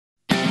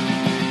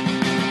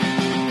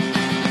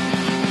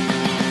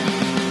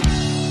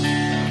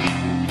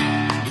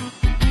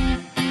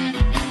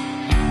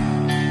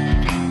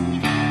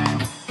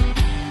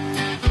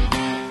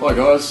Hi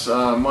guys,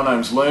 my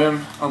name's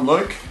Liam. I'm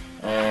Luke.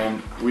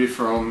 And we're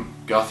from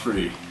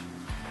Guthrie.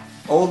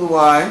 All the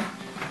way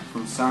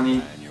from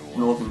sunny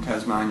northern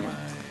Tasmania.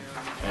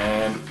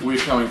 And we're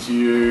coming to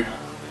you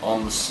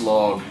on the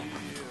Slog.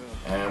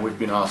 And we've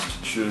been asked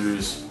to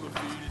choose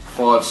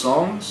 5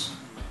 songs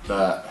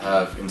that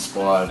have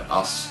inspired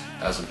us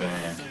as a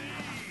band.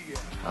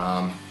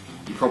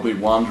 You're probably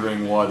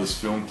wondering why this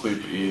film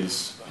clip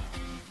is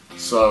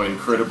so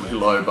incredibly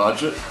low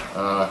budget.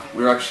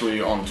 We're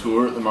actually on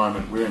tour at the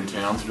moment. We're in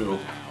Townsville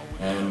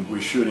and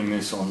we're shooting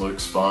this on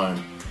Luke's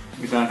phone.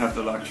 We don't have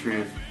the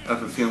luxury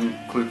of a film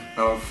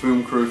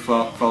crew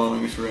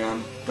following us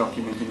around,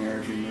 documenting our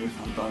every move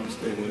for the bonus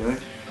DVD.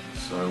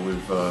 So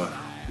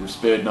we've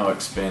spared no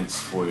expense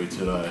for you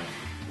today.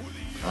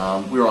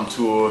 We're on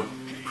tour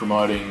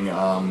promoting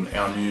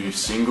our new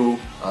single,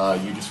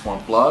 You Just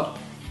Want Blood,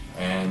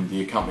 and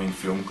the accompanying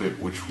film clip,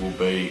 which will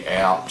be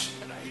out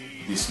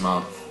this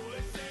month.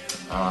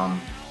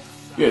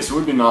 So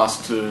we've been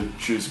asked to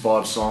choose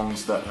 5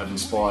 songs that have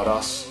inspired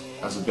us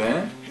as a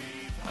band.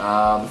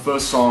 The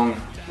first song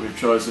we've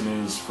chosen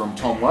is from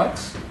Tom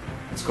Waits.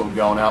 It's called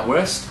Going Out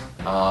West.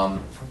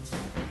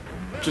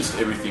 Just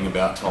everything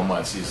about Tom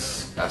Waits,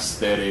 his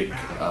aesthetic,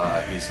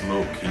 his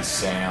look, his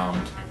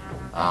sound,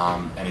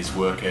 and his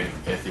work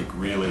ethic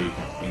really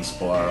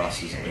inspire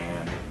us as a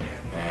band,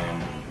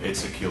 and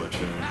it's a killer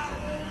tune.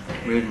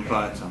 We even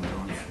play it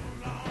sometimes.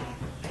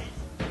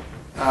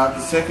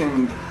 The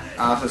second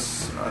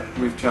artist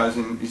we've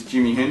chosen is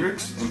Jimi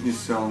Hendrix and his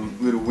song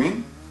Little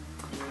Wing.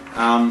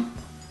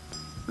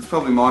 It's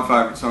probably my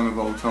favourite song of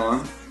all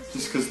time,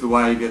 just because the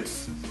way he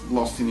gets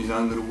lost in his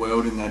own little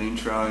world in that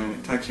intro, and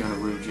it takes you on a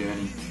real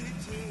journey.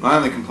 My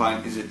only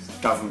complaint is it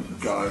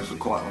doesn't go for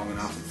quite long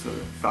enough. It sort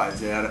of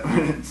fades out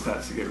when it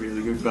starts to get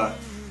really good, but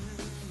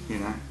you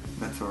know,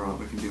 that's alright,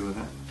 we can deal with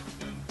that.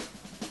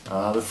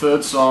 The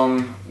third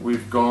song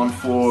we've gone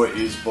for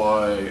is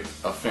by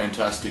a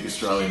fantastic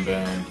Australian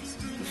band,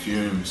 The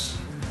Fumes,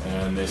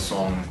 and their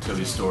song Tell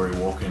Your Story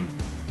Walking.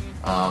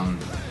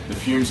 The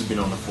Fumes have been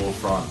on the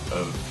forefront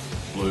of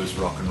blues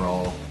rock and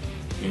roll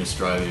in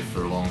Australia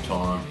for a long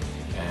time,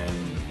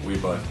 and we're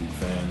both big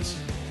fans.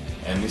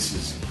 And this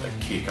is a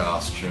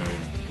kick-ass tune,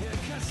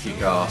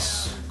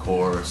 kick-ass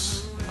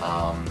chorus,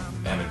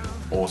 and an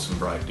awesome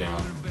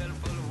breakdown.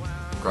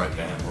 Great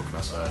band, what can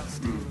I say?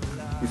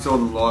 We saw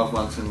them live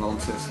once in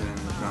Launceston and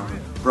the drummer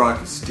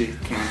broke a stick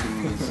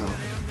camping in the song.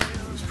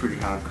 It was pretty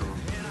hardcore.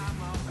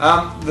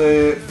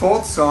 The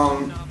fourth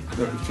song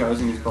that we've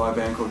chosen is by a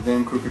band called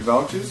Them Crooked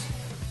Vultures.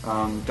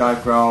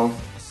 Dave Grohl,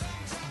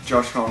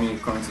 Josh Homme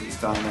of Queens of the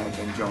Stone Age,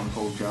 and John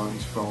Paul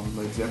Jones from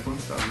Led Zeppelin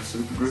started a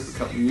supergroup a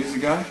couple of years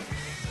ago.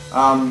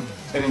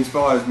 It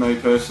inspires me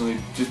personally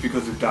just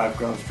because of Dave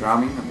Grohl's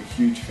drumming. I'm a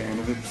huge fan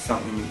of it. It's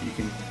something that you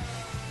can,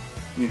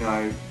 you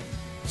know,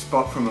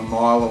 spot from a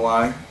mile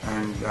away,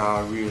 and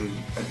really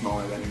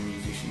admire that in a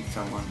musician,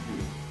 someone who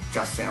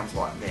just sounds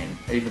like them,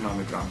 even on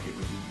the drum kit,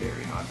 which is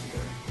very hard to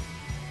do.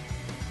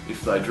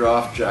 If they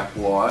draft Jack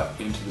White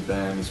into the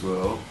band as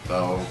well,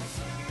 they'll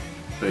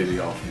be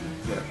the ultimate.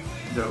 Yeah,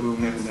 we'll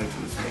never need to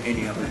listen to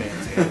any other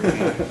bands ever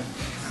again.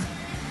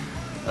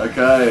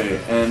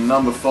 Okay, and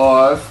number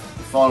 5,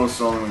 the final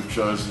song we've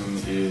chosen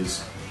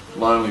is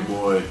Lonely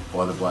Boy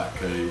by the Black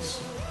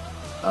Keys.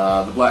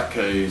 The Black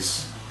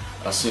Keys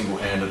are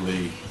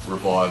single-handedly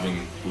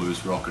reviving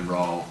blues rock and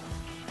roll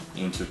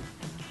into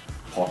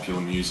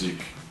popular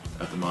music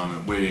at the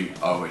moment. We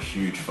owe a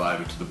huge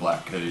favour to the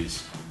Black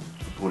Keys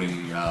for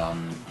putting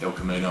El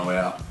Camino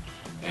out,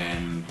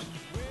 and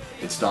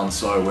it's done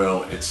so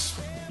well, it's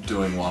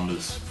doing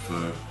wonders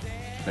for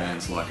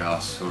bands like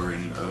us who are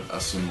in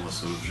a similar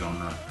sort of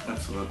genre.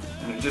 Absolutely,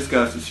 and it just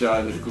goes to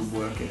show that a good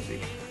work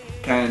ethic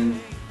can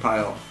pay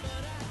off.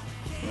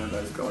 You know,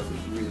 those guys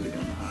have really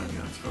done the hard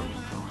yards for a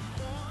long time.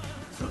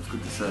 So it's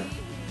good to see.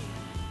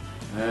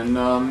 And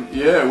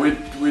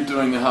we're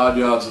doing the hard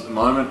yards at the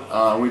moment.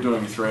 We're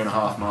doing a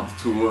 3.5-month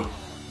tour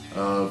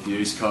of the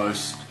east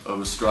coast of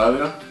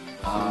Australia.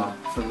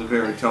 From the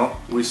very top.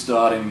 We're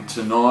starting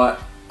tonight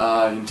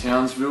in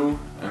Townsville,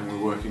 and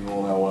we're working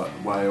all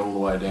the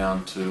way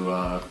down to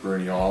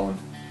Bruny Island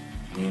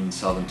in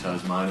southern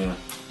Tasmania.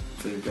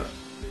 So you've got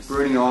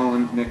Bruny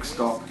Island, next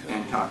stop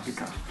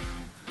Antarctica.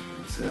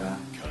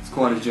 It's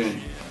quite a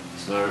journey.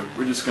 So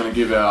we're just going to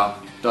give our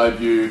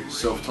debut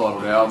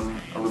self-titled album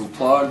a little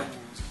plug.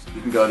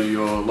 You can go to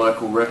your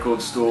local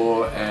record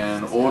store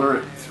and order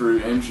it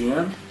through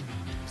MGM,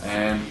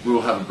 and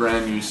we'll have a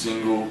brand new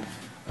single,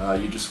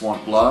 You Just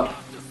Want Blood.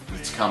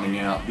 It's coming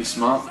out this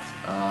month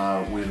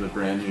with a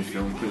brand new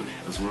film clip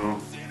as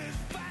well.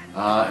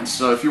 And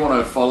so if you want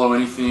to follow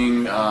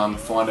anything,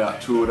 find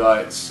out tour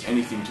dates,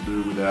 anything to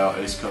do with our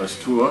East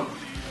Coast tour,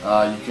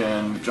 you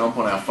can jump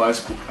on our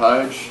Facebook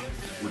page,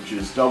 which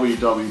is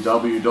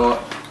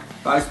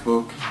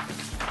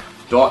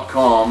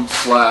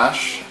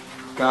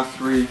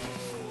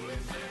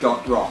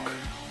www.facebook.com/Guthrie.rock.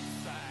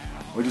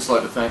 We'd just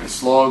like to thank the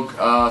Slog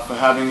for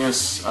having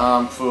us,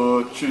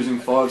 for choosing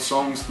 5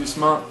 songs this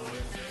month,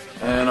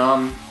 and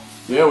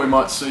we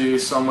might see you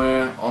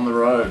somewhere on the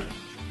road.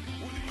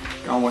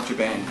 on Watch Your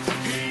Band.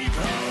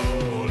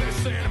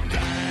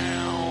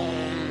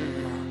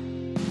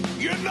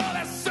 You know